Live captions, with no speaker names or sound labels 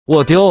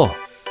我丢，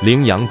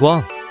零阳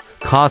光，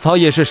卡槽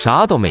也是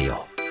啥都没有。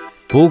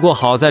不过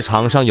好在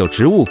场上有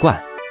植物罐，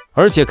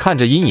而且看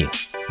着阴影，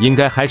应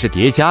该还是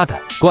叠加的。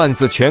罐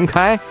子全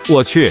开，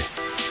我去，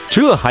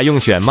这还用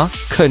选吗？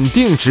肯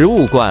定植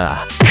物罐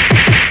啊！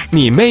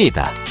你妹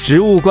的，植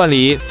物罐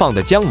里放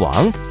的姜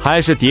王还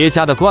是叠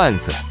加的罐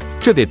子？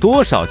这得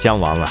多少姜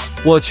王啊！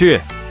我去，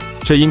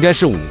这应该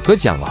是5个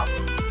姜王。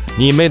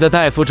你妹的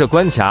大夫，这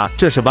关卡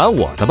这是玩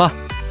我的吧？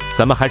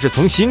咱们还是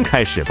从新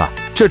开始吧。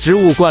这植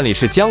物罐里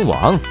是姜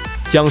王，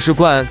僵尸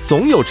罐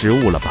总有植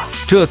物了吧？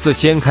这次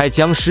先开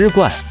僵尸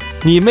罐。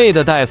你妹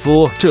的大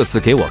夫，这次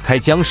给我开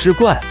僵尸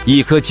罐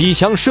，1颗机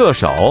枪射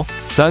手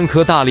，3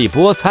颗大力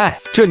菠菜。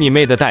这你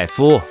妹的大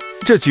夫，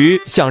这局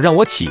想让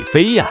我起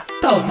飞呀？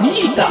到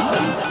你的！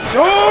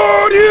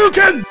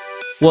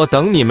我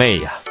等你妹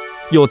呀！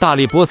有大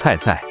力菠菜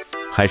在，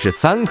还是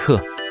3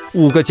颗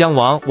，5个姜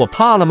王，我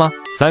怕了吗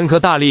？3颗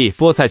大力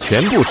菠菜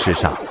全部吃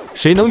上，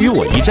谁能与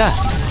我一战？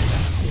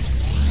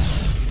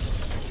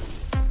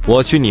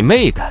我去你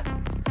妹的！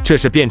这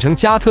是变成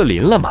加特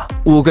林了吗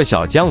？5个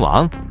小姜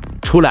王，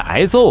出来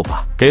挨揍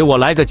吧！给我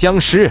来个僵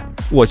尸，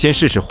我先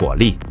试试火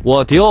力。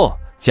我丢，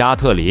加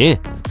特林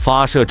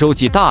发射洲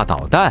际大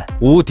导弹，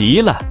无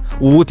敌了，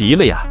无敌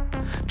了呀！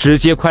直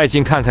接快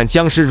进看看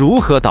僵尸如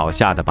何倒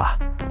下的吧。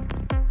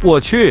我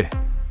去，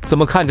怎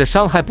么看着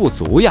伤害不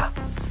足呀？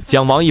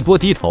姜王一波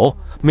低头，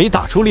没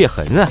打出裂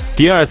痕啊！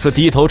第2次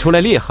低头出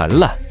来裂痕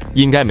了，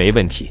应该没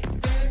问题。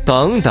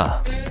等等，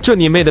这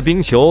你妹的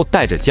冰球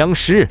带着僵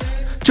尸，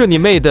这你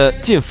妹的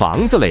进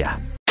房子了呀！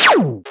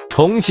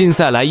重新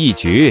再来一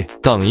局。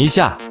等一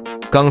下，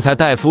刚才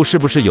大夫是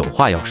不是有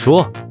话要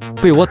说？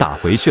被我打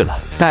回去了。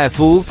大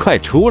夫，快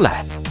出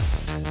来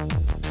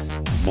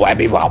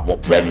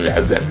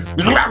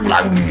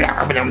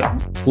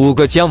！5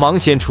个姜王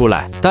先出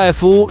来，大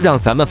夫让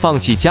咱们放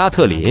弃加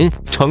特林，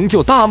成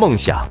就大梦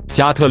想。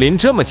加特林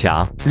这么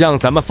强，让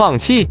咱们放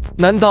弃？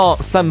难道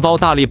3包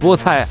大力菠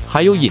菜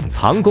还有隐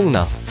藏功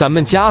能？咱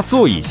们加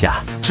速一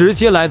下，直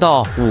接来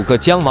到5个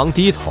姜王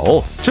低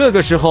头。这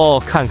个时候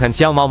看看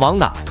姜王往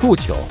哪吐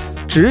球，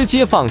直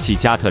接放弃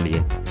加特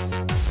林。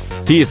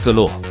第4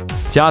路，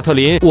加特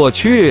林，我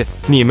去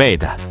你妹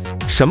的！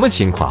什么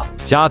情况？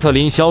加特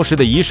林消失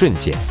的一瞬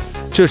间，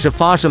这是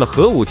发射了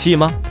核武器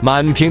吗？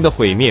满屏的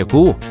毁灭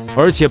菇，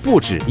而且不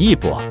止1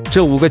波。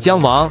这5个姜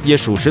王也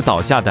属实倒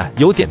下的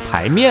有点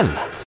排面了。